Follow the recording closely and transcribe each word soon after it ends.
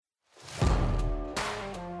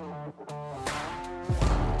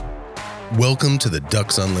Welcome to the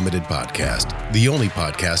Ducks Unlimited podcast, the only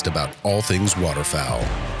podcast about all things waterfowl.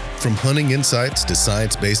 From hunting insights to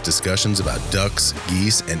science-based discussions about ducks,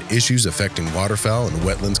 geese, and issues affecting waterfowl and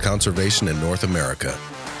wetlands conservation in North America,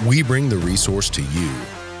 we bring the resource to you.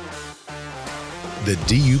 The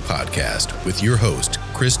DU Podcast with your host,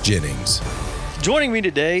 Chris Jennings. Joining me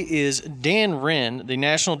today is Dan Wren, the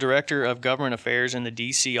National Director of Government Affairs in the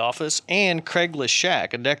D.C. office, and Craig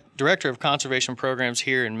Leshak, a Director of Conservation Programs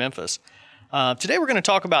here in Memphis. Today we're going to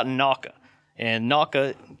talk about NAWCA. And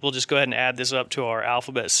NAWCA, we'll just go ahead and add this up to our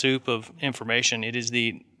alphabet soup of information. It is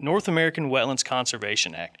the North American Wetlands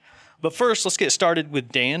Conservation Act. But first, let's get started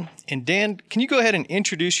with Dan. And Dan, can you go ahead and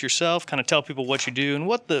introduce yourself, kind of tell people what you do and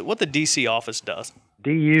what the D.C. office does?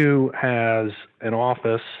 DU has an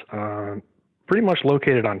office pretty much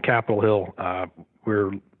located on Capitol Hill.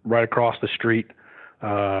 We're right across the street,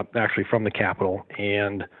 actually from the Capitol.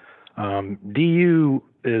 And DU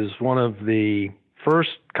is one of the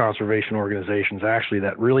first conservation organizations actually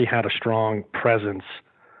that really had a strong presence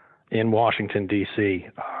in Washington, D.C.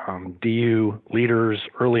 DU leaders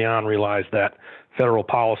early on realized that federal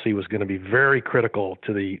policy was going to be very critical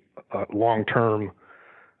to the long-term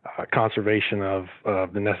conservation of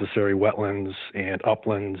the necessary wetlands and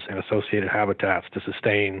uplands and associated habitats to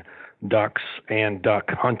sustain ducks and duck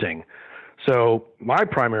hunting. So my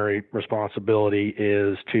primary responsibility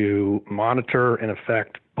is to monitor and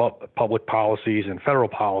affect public policies and federal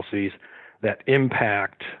policies that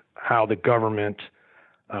impact how the government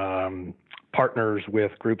partners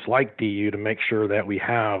with groups like DU to make sure that we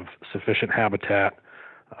have sufficient habitat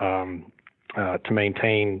to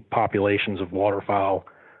maintain populations of waterfowl,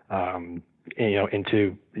 for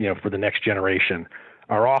the next generation.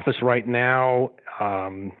 Our office right now,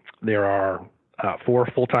 there are 4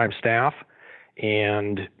 full-time staff,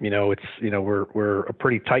 and we're a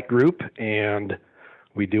pretty tight group, and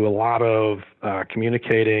we do a lot of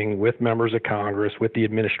communicating with members of Congress, with the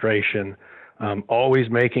administration, always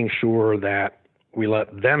making sure that we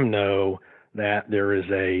let them know that there is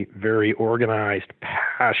a very organized,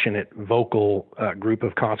 passionate, vocal group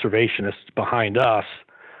of conservationists behind us,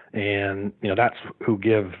 and that's who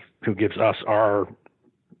gives us our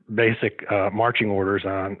basic marching orders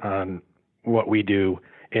on what we do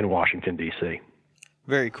in Washington, D.C.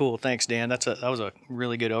 Very cool. Thanks, Dan. That was a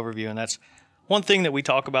really good overview, and that's one thing that we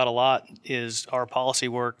talk about a lot is our policy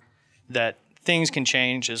work, that things can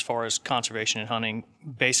change as far as conservation and hunting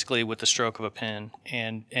basically with the stroke of a pen,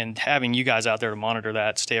 and having you guys out there to monitor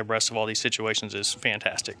that, stay abreast of all these situations is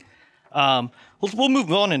fantastic. We'll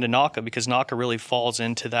move on into NAWCA because NAWCA really falls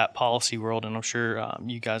into that policy world, and I'm sure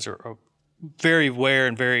you guys are very aware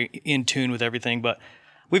and very in tune with everything, but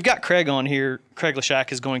we've got Craig on here. Craig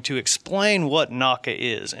Leshak is going to explain what NAWCA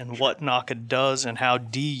is and what NAWCA does and how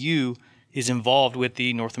DU is involved with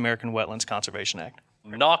the North American Wetlands Conservation Act.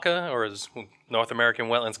 NAWCA, or as North American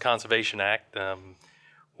Wetlands Conservation Act,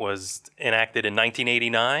 was enacted in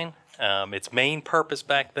 1989. Its main purpose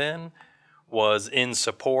back then was in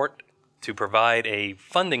support to provide a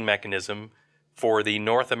funding mechanism for the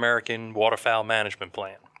North American Waterfowl Management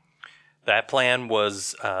Plan. That plan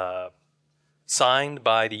was signed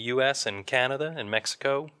by the U.S. and Canada and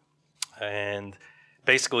Mexico, and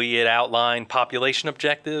basically it outlined population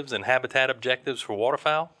objectives and habitat objectives for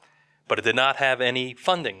waterfowl, but it did not have any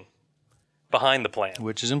funding behind the plan.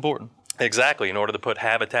 Which is important. Exactly. In order to put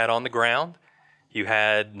habitat on the ground, you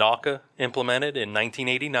had NAWCA implemented in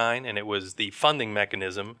 1989, and it was the funding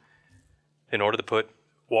mechanism in order to put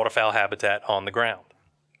waterfowl habitat on the ground.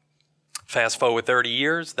 Fast forward 30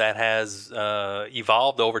 years, that has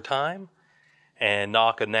evolved over time, and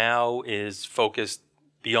NAWCA now is focused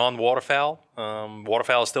beyond waterfowl.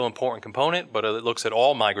 Waterfowl is still an important component, but it looks at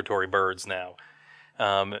all migratory birds now.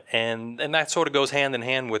 And that sort of goes hand in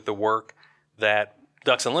hand with the work that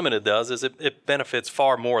Ducks Unlimited does, is it benefits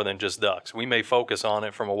far more than just ducks. We may focus on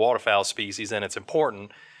it from a waterfowl species, and it's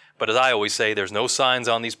important, but as I always say, there's no signs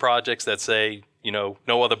on these projects that say, no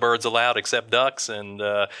other birds allowed except ducks, and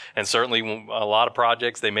certainly a lot of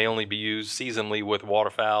projects, they may only be used seasonally with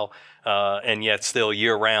waterfowl, and yet still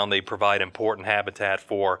year-round they provide important habitat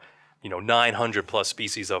for 900 plus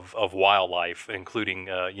species of wildlife, including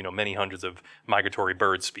many hundreds of migratory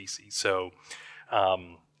bird species. So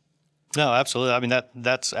no, absolutely. I mean,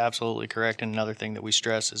 that's absolutely correct. And another thing that we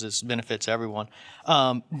stress is this benefits everyone.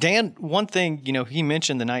 Dan, one thing, he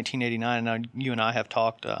mentioned the 1989, and you and I have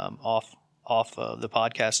talked off the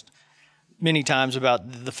podcast many times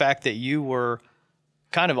about the fact that you were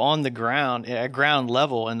kind of on the ground, at ground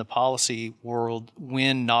level in the policy world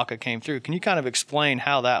when NAWCA came through. Can you kind of explain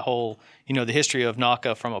how that whole, the history of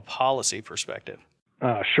NAWCA from a policy perspective?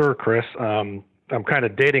 Sure, Chris. I'm kind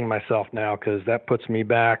of dating myself now because that puts me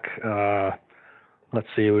back. Let's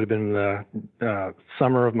see, it would have been the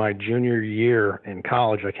summer of my junior year in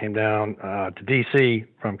college. I came down to D.C.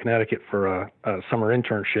 from Connecticut for a summer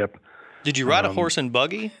internship. Did you ride a horse and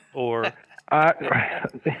buggy, or?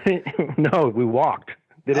 No, we walked.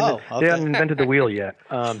 They hadn't invented the wheel yet.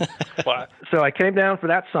 So I came down for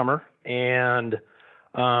that summer, and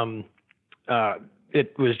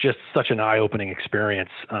it was just such an eye-opening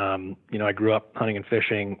experience. I grew up hunting and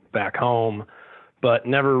fishing back home, but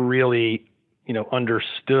never really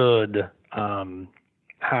understood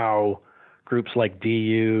how groups like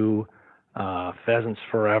DU, Pheasants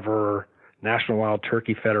Forever, National Wild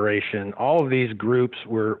Turkey Federation, all of these groups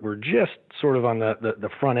were just sort of on the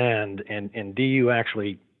front end, and DU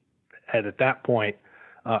actually had at that point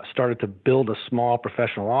started to build a small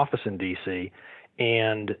professional office in DC,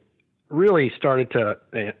 and really started to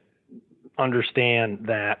understand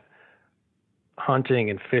that hunting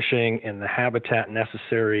and fishing and the habitat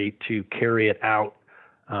necessary to carry it out,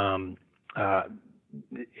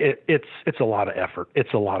 it's a lot of effort.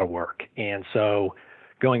 It's a lot of work. And so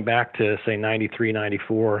going back to, say, 93,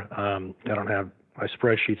 94, I don't have my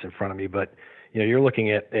spreadsheets in front of me, but you're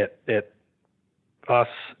looking at us,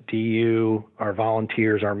 DU, our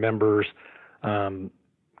volunteers, our members,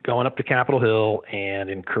 going up to Capitol Hill and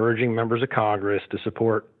encouraging members of Congress to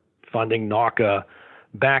support funding NAWCA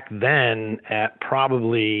back then at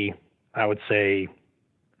probably, I would say,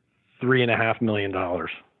 $3.5 million,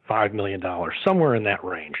 $5 million, somewhere in that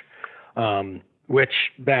range, which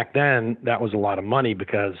back then, that was a lot of money,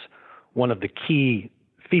 because one of the key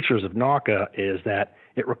features of NAWCA is that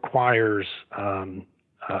it requires the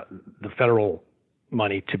federal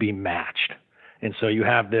money to be matched. And so you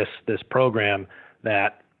have this program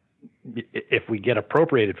that if we get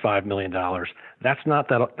appropriated $5 million, that's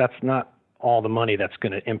not all the money that's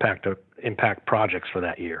going to impact projects for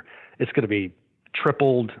that year. It's going to be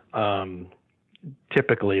tripled.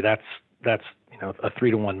 Typically, that's a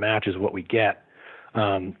 3-to-1 match is what we get.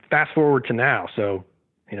 Fast forward to now, so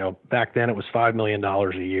back then it was $5 million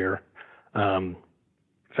a year.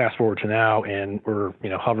 Fast forward to now, and we're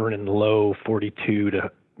hovering in the low 42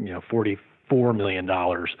 to $44 million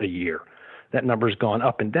a year. That number's gone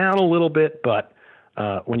up and down a little bit, but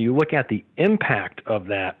when you look at the impact of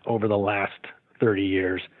that over the last 30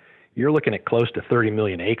 years, you're looking at close to 30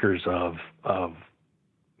 million acres of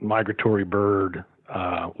migratory bird,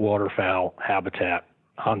 waterfowl habitat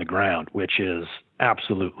on the ground, which is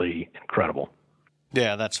absolutely incredible.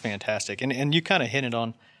 Yeah, that's fantastic. And you kind of hit it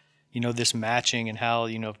on, this matching and how,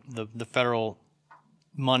 the federal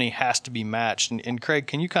money has to be matched. And Craig,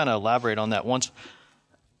 can you kind of elaborate on that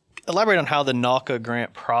elaborate on how the NAWCA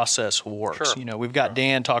grant process works? Sure. We've got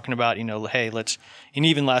Dan talking about, hey, and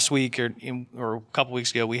even last week or a couple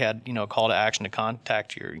weeks ago, we had, a call to action to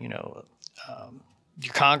contact your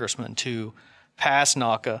congressman to pass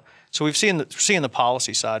NAWCA. So we've seen the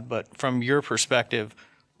policy side, but from your perspective,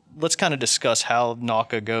 let's kind of discuss how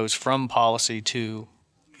NAWCA goes from policy to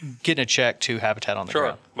getting a check to habitat on the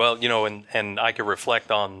ground. Well, and I can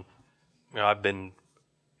reflect on, I've been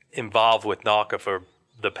involved with NAWCA for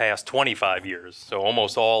the past 25 years, so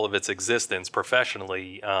almost all of its existence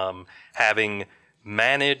professionally, having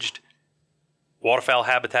managed waterfowl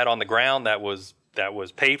habitat on the ground that was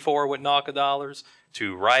paid for with NAWCA dollars,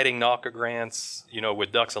 to writing NAWCA grants,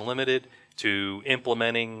 with Ducks Unlimited, to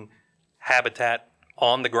implementing habitat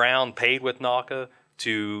on the ground paid with NAWCA,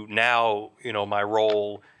 to now, my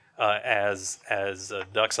role as a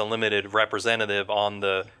Ducks Unlimited representative on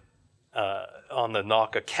the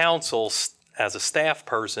NAWCA Council as a staff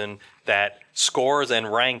person that scores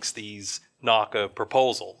and ranks these NAWCA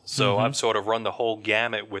proposals. So I've sort of run the whole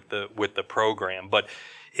gamut with the program, but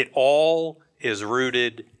it all is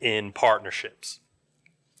rooted in partnerships.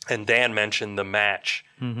 And Dan mentioned the match,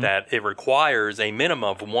 that it requires a minimum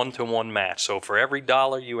of 1-to-1 match. So for every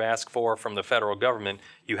dollar you ask for from the federal government,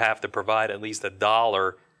 you have to provide at least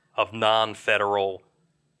 $1 of non-federal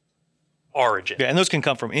origin. Yeah, and those can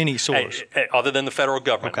come from any source other than the federal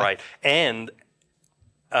government, okay. Right? And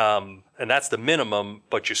that's the minimum,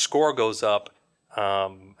 but your score goes up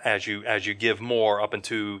as you give more, up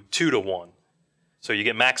into 2-to-1. So you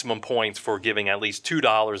get maximum points for giving at least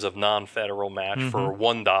 $2 of non-federal match for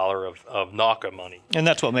 $1 of NAWCA money. And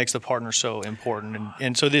that's what makes the partner so important.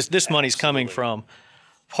 And so this money's coming from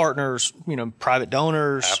partners, private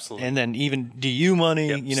donors, Absolutely. And then even DU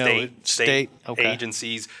money, state okay.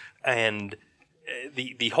 agencies, and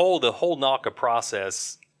the whole NAWCA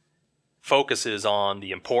process focuses on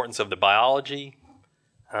the importance of the biology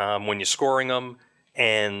when you're scoring them,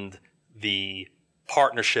 and the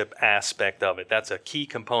partnership aspect of it. That's a key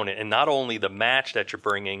component. And not only the match that you're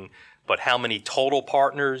bringing, but how many total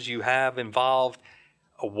partners you have involved.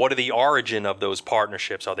 What are the origin of those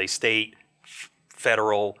partnerships? Are they state,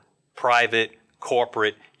 federal, private,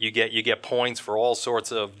 corporate? You get points for all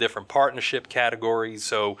sorts of different partnership categories.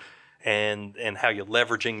 So, and how you're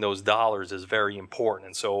leveraging those dollars is very important.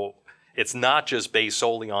 And so it's not just based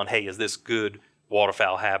solely on, hey, is this good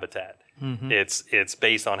waterfowl habitat? Mm-hmm. It's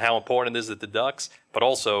based on how important it is to the ducks, but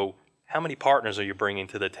also how many partners are you bringing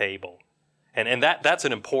to the table? And that's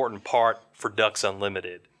an important part for Ducks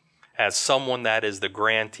Unlimited. As someone that is the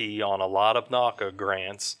grantee on a lot of NAWCA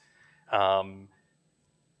grants,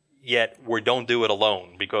 yet we don't do it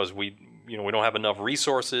alone because we don't have enough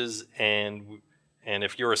resources, and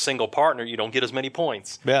if you're a single partner, you don't get as many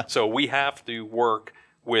points. Yeah. So we have to work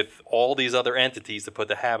with all these other entities to put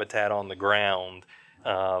the habitat on the ground,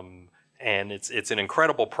 and it's an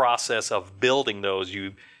incredible process of building those.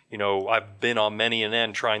 I've been on many an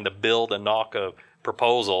end trying to build a NAWCA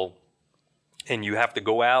proposal, and you have to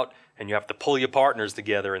go out and you have to pull your partners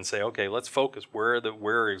together and say, okay, let's focus. Where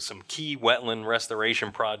are some key wetland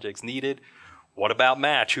restoration projects needed? What about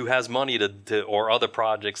match? Who has money to or other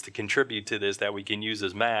projects to contribute to this that we can use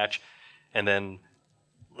as match? And then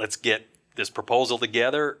let's get this proposal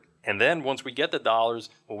together. And then once we get the dollars,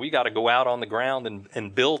 well, we got to go out on the ground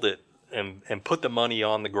and build it and put the money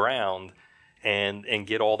on the ground and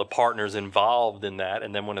get all the partners involved in that.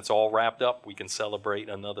 And then when it's all wrapped up, we can celebrate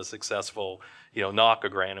another successful,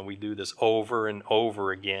 NAWCA grant. And we do this over and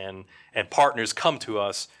over again. And partners come to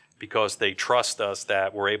us because they trust us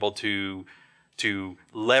that we're able to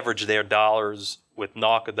leverage their dollars with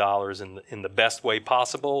NAWCA dollars in the best way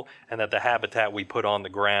possible, and that the habitat we put on the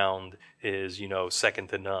ground is, second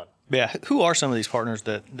to none. Yeah. Who are some of these partners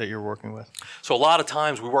that you're working with? So a lot of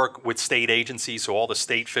times we work with state agencies, so all the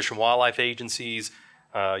state fish and wildlife agencies,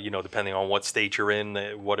 depending on what state you're in,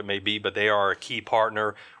 what it may be, but they are a key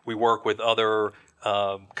partner. We work with other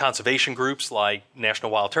conservation groups like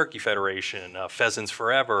National Wild Turkey Federation, Pheasants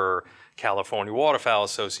Forever, California Waterfowl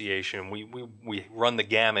Association. We run the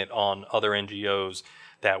gamut on other NGOs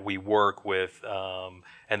that we work with.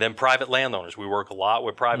 And then private landowners. We work a lot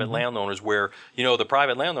with private landowners where, the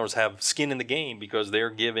private landowners have skin in the game because they're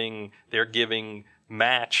giving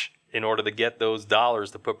match in order to get those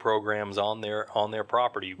dollars to put programs on their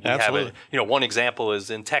property. We Absolutely. have one example is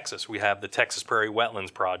in Texas. We have the Texas Prairie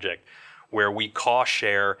Wetlands Project where we cost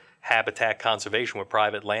share habitat conservation with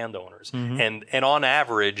private landowners. And on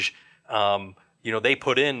average, they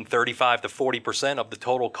put in 35 to 40% of the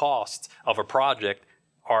total costs of a project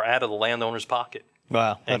are out of the landowner's pocket.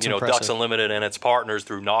 Wow, that's and impressive. Ducks Unlimited and its partners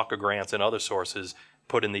through NAWCA grants and other sources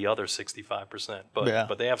put in the other 65%.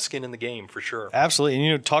 But they have skin in the game for sure. Absolutely.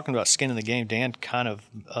 And talking about skin in the game, Dan kind of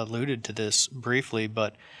alluded to this briefly,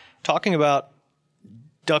 but talking about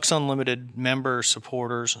Ducks Unlimited members,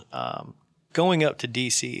 supporters, going up to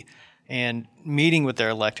DC and meeting with their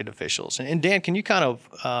elected officials. And Dan, can you kind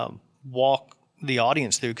of walk the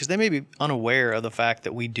audience through, because they may be unaware of the fact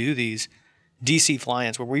that we do these DC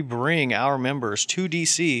fly-ins where we bring our members to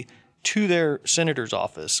DC to their senator's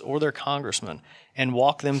office or their congressman and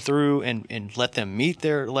walk them through and let them meet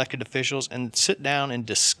their elected officials and sit down and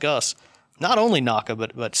discuss not only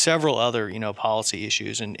NAWCA but several other policy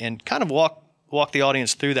issues and kind of walk the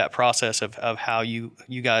audience through that process of how you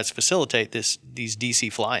guys facilitate these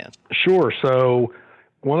DC fly-ins. Sure. So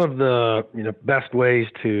one of the best ways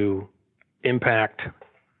to impact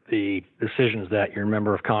the decisions that your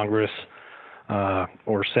member of Congress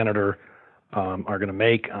or senator are going to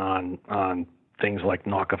make on things like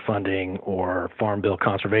NAWCA funding or Farm Bill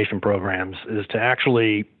conservation programs is to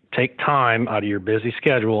actually take time out of your busy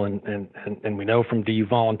schedule. And we know from DU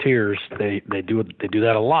volunteers they do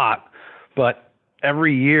that a lot. But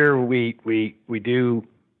every year we do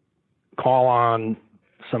call on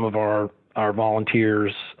some of our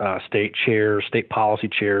volunteers, state chairs, state policy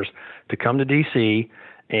chairs, to come to DC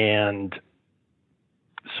and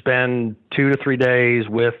spend 2 to 3 days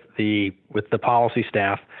with the policy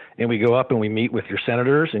staff, and we go up and we meet with your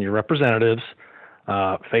senators and your representatives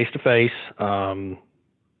face to face,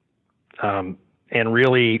 and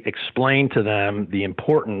really explain to them the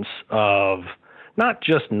importance of not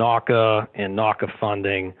just NAWCA and NAWCA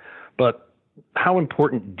funding, but how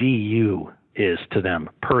important DU is to them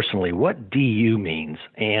personally, what DU means.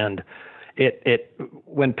 And it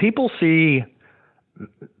when people see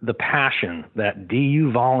the passion that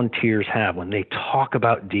DU volunteers have when they talk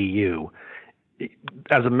about DU,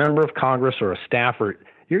 as a member of Congress or a staffer,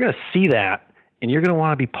 you're going to see that and you're going to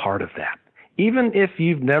want to be part of that. Even if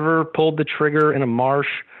you've never pulled the trigger in a marsh,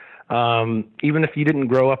 even if you didn't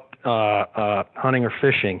grow up hunting or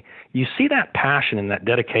fishing, you see that passion and that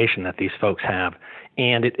dedication that these folks have,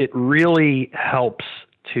 and it really helps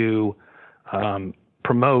to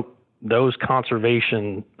promote those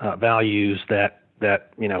conservation values that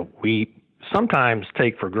we sometimes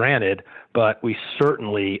take for granted, but we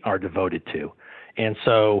certainly are devoted to. And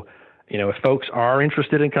so, if folks are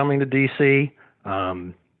interested in coming to DC,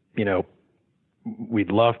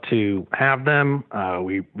 we'd love to have them.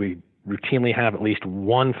 We routinely have at least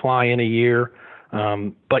one fly-in a year.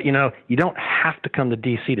 But, you don't have to come to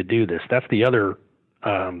DC to do this. That's the other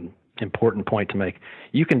important point to make.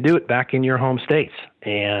 You can do it back in your home states,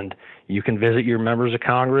 and you can visit your members of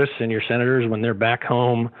Congress and your senators when they're back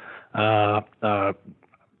home, on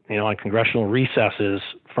congressional recesses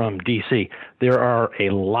from DC. There are a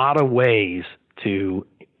lot of ways to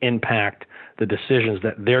impact the decisions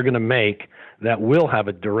that they're going to make that will have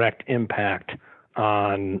a direct impact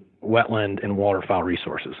on wetland and waterfowl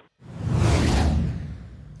resources.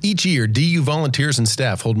 Each year, DU volunteers and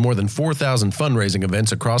staff hold more than 4,000 fundraising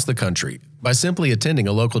events across the country. By simply attending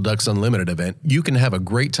a local Ducks Unlimited event, you can have a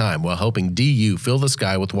great time while helping DU fill the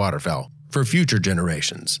sky with waterfowl for future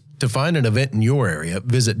generations. To find an event in your area,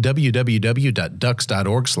 visit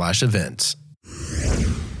www.ducks.org/events.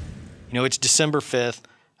 It's December 5th.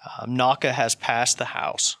 NAWCA has passed the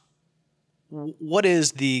House. What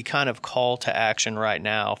is the kind of call to action right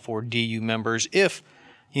now for DU members if,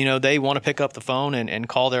 they want to pick up the phone and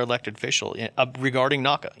call their elected official regarding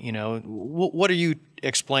NAWCA? What are you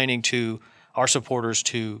explaining to our supporters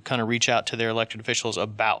to kind of reach out to their elected officials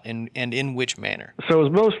about and in which manner? So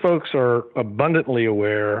as most folks are abundantly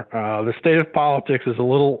aware, the state of politics is a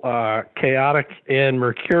little chaotic and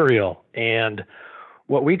mercurial. And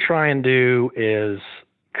what we try and do is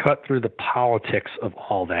cut through the politics of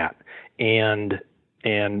all that and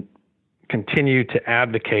continue to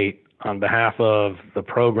advocate on behalf of the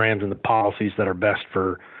programs and the policies that are best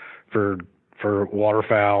for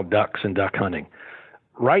waterfowl, ducks, and duck hunting.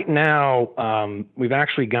 Right now, we've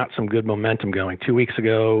actually got some good momentum going. 2 weeks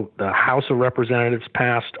ago, the House of Representatives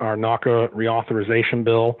passed our NAWCA reauthorization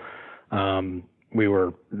bill. We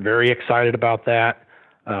were very excited about that.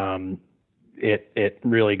 It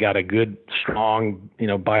really got a good, strong,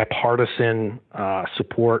 bipartisan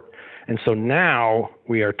support. And so now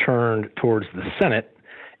we are turned towards the Senate,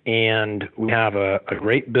 and we have a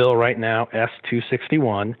great bill right now,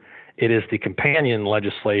 S-261. It is the companion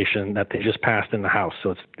legislation that they just passed in the House.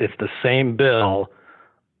 So it's the same bill,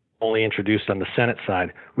 only introduced on the Senate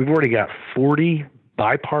side. We've already got 40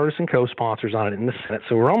 bipartisan co-sponsors on it in the Senate.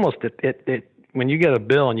 So we're almost at it. When you get a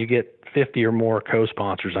bill and you get 50 or more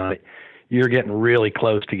co-sponsors on it, you're getting really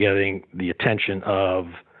close to getting the attention of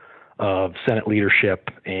Senate leadership,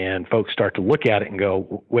 and folks start to look at it and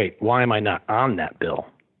go, wait, why am I not on that bill?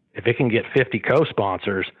 If it can get 50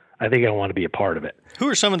 co-sponsors, I think I want to be a part of it. Who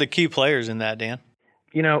are some of the key players in that, Dan?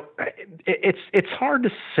 It's hard to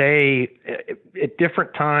say. At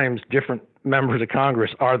different times, different members of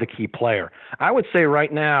Congress are the key player. I would say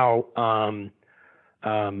right now, one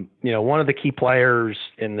of the key players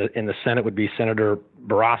in the Senate would be Senator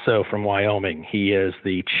Barrasso from Wyoming. He is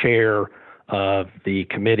the chair of the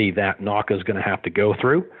committee that NAWCA is going to have to go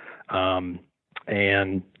through.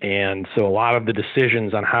 And so a lot of the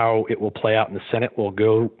decisions on how it will play out in the Senate will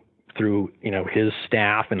go through, his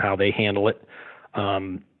staff and how they handle it.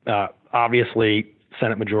 Obviously,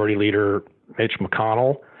 Senate Majority Leader Mitch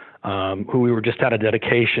McConnell, who we were just had a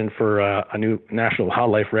dedication for a new National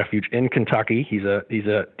Wildlife Refuge in Kentucky. He's a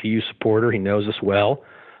DU supporter. He knows us well,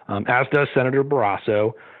 as does Senator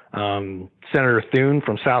Barrasso. Senator Thune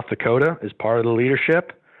from South Dakota is part of the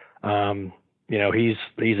leadership. He's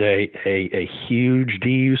a huge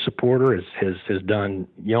DU supporter. Has done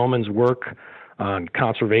yeoman's work on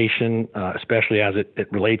conservation, especially as it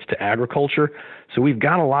relates to agriculture. So we've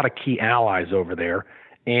got a lot of key allies over there.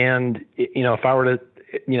 And, if I were to,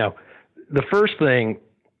 the first thing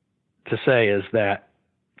to say is that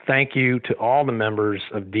thank you to all the members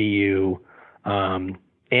of DU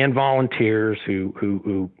and volunteers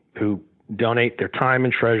who donate their time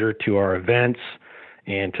and treasure to our events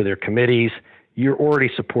and to their committees. You're already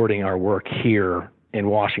supporting our work here in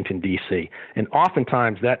Washington, D.C. And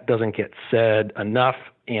oftentimes that doesn't get said enough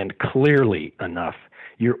and clearly enough.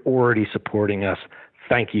 You're already supporting us.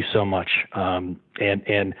 Thank you so much. And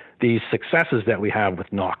these successes that we have with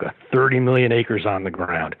NAWCA, 30 million acres on the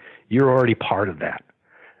ground, you're already part of that.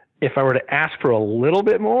 If I were to ask for a little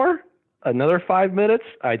bit more, another 5 minutes,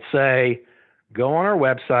 I'd say go on our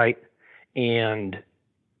website and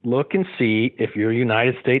look and see if your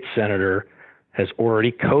United States Senator has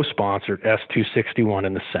already co-sponsored S-261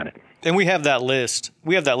 in the Senate. And we have that list.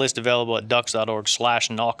 We have that list available at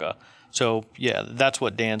ducks.org/NAWCA. So, yeah, that's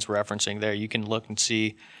what Dan's referencing there. You can look and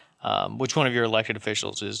see which one of your elected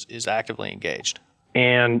officials is actively engaged.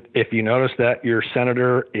 And if you notice that your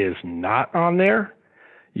senator is not on there,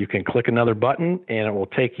 you can click another button and it will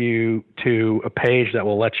take you to a page that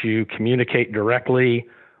will let you communicate directly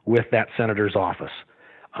with that senator's office.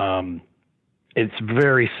 It's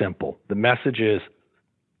very simple. The message is,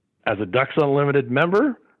 as a Ducks Unlimited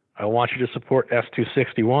member, I want you to support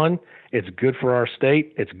S-261. It's good for our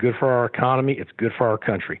state. It's good for our economy. It's good for our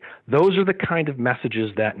country. Those are the kind of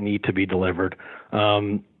messages that need to be delivered.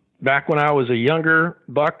 Back when I was a younger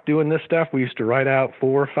buck doing this stuff, we used to write out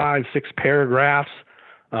 4, 5, 6 paragraphs.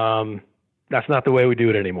 That's not the way we do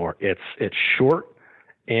it anymore. It's short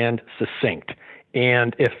and succinct.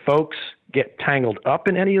 And if folks get tangled up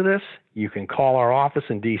in any of this, you can call our office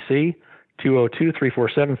in D.C.,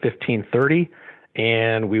 202-347-1530,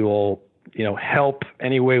 and we will, help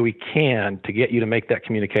any way we can to get you to make that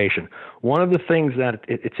communication. One of the things that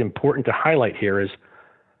it's important to highlight here is,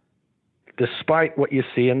 despite what you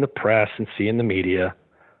see in the press and see in the media,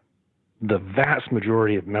 the vast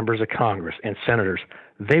majority of members of Congress and senators,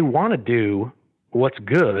 they want to do what's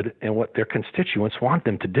good and what their constituents want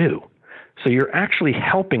them to do. So you're actually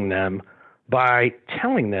helping them by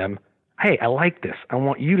telling them, hey, I like this. I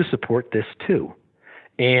want you to support this too.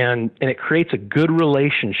 And it creates a good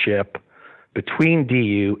relationship between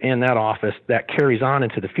DU and that office that carries on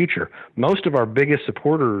into the future. Most of our biggest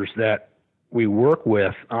supporters that we work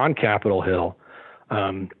with on Capitol Hill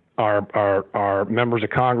are members of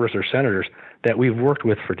Congress or senators that we've worked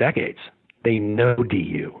with for decades. They know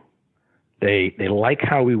DU. They like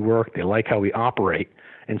how we work. They like how we operate.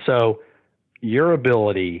 And so your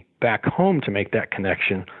ability back home to make that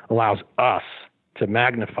connection allows us to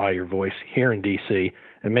magnify your voice here in D.C.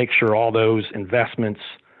 and make sure all those investments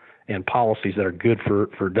and policies that are good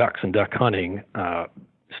for ducks and duck hunting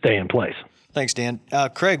stay in place. Thanks, Dan.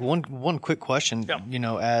 Craig, one quick question.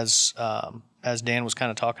 Yeah. As Dan was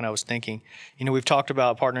kind of talking, I was thinking, we've talked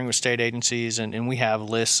about partnering with state agencies, and we have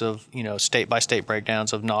lists of, state-by-state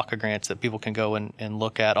breakdowns of NAWCA grants that people can go and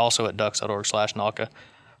look at, also at ducks.org/NAWCA.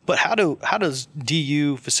 But how does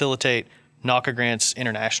DU facilitate NAWCA grants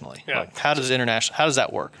internationally? Yeah. Like, how does that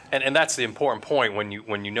work? And that's the important point. When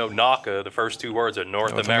you know NAWCA, the first two words are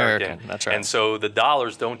North American. That's right. And so the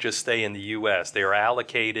dollars don't just stay in the U.S. They are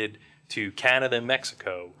allocated to Canada and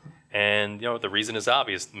Mexico. And, the reason is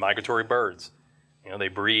obvious: migratory birds. They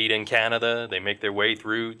breed in Canada, they make their way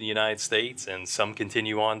through the United States, and some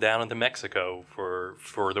continue on down into Mexico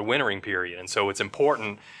for the wintering period. And so it's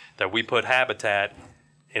important that we put habitat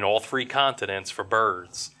in all 3 continents for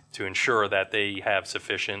birds to ensure that they have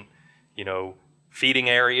sufficient, feeding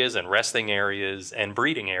areas and resting areas and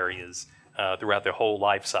breeding areas throughout their whole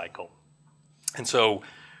life cycle. And so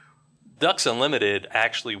Ducks Unlimited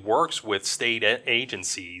actually works with state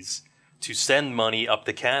agencies to send money up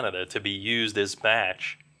to Canada to be used as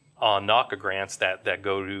match on NAWCA grants that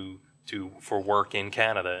go to for work in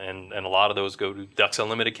Canada, and a lot of those go to Ducks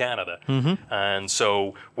Unlimited Canada. Mm-hmm. And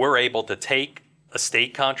so we're able to take a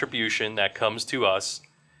state contribution that comes to us,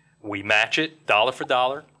 we match it dollar for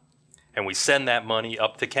dollar, and we send that money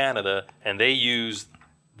up to Canada, and they use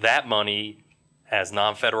that money as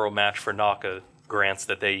non-federal match for NAWCA grants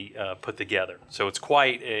that they put together. So it's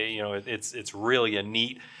quite it's really a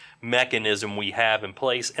neat mechanism we have in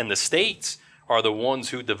place, and the states are the ones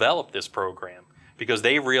who developed this program because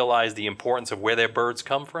they realize the importance of where their birds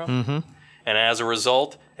come from. Mm-hmm. And as a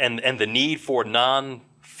result, and the need for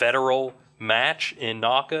non-federal match in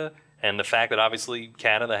NAWCA, and the fact that obviously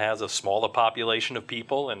Canada has a smaller population of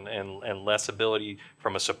people and less ability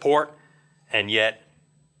from a support, and yet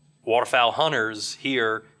waterfowl hunters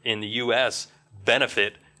here in the U.S.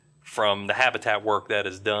 benefit from the habitat work that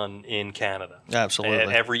is done in Canada. Absolutely.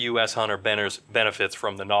 And every U.S. hunter benefits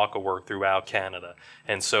from the NAWCA work throughout Canada.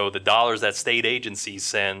 And so the dollars that state agencies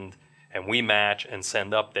send and we match and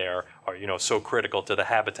send up there are, so critical to the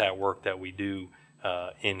habitat work that we do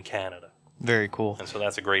in Canada. Very cool. And so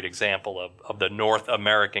that's a great example of the North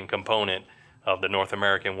American component of the North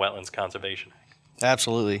American Wetlands Conservation Act.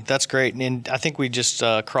 Absolutely. That's great. And I think we just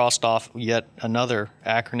crossed off yet another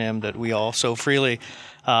acronym that we all so freely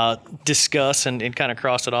discuss and kind of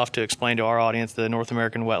crossed it off to explain to our audience the North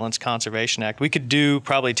American Wetlands Conservation Act. We could do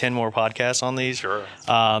probably 10 more podcasts on these. Sure.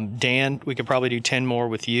 Dan, we could probably do 10 more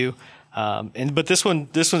with you. But this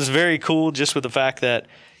one's very cool just with the fact that,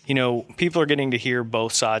 people are getting to hear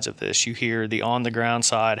both sides of this. You hear the on-the-ground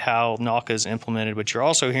side, how NAWCA is implemented, but you're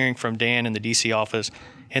also hearing from Dan in the D.C. office,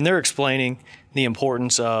 and they're explaining the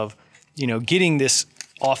importance of, getting this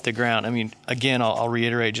off the ground. I mean, again, I'll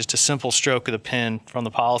reiterate, just a simple stroke of the pen from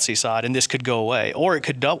the policy side, and this could go away, or it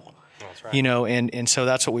could double. That's right. You know, and so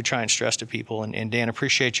that's what we try and stress to people. And Dan,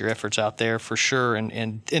 appreciate your efforts out there for sure.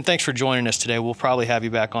 And thanks for joining us today. We'll probably have you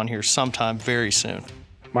back on here sometime very soon.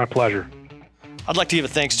 My pleasure. I'd like to give a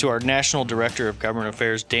thanks to our National Director of Government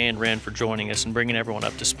Affairs, Dan Wren, for joining us and bringing everyone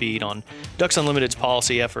up to speed on Ducks Unlimited's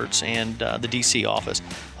policy efforts and the D.C. office.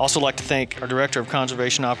 I'd also like to thank our Director of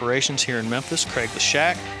Conservation Operations here in Memphis, Craig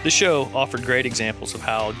Lashak. The show offered great examples of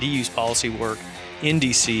how DU's policy work in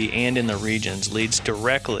D.C. and in the regions leads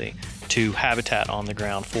directly to habitat on the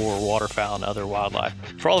ground for waterfowl and other wildlife.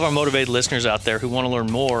 For all of our motivated listeners out there who want to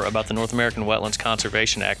learn more about the North American Wetlands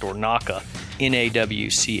Conservation Act, or NAWCA,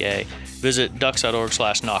 NAWCA, visit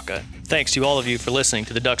ducks.org/NAWCA. Thanks to all of you for listening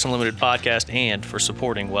to the Ducks Unlimited podcast and for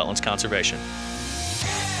supporting wetlands conservation.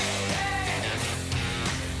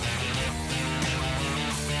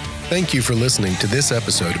 Thank you for listening to this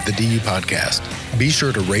episode of the DU Podcast. Be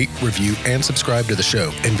sure to rate, review, and subscribe to the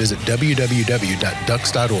show, and visit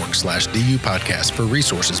www.ducks.org/DU Podcast for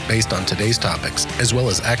resources based on today's topics, as well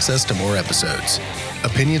as access to more episodes.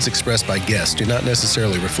 Opinions expressed by guests do not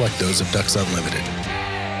necessarily reflect those of Ducks Unlimited.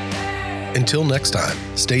 Until next time,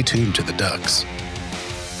 stay tuned to the Ducks.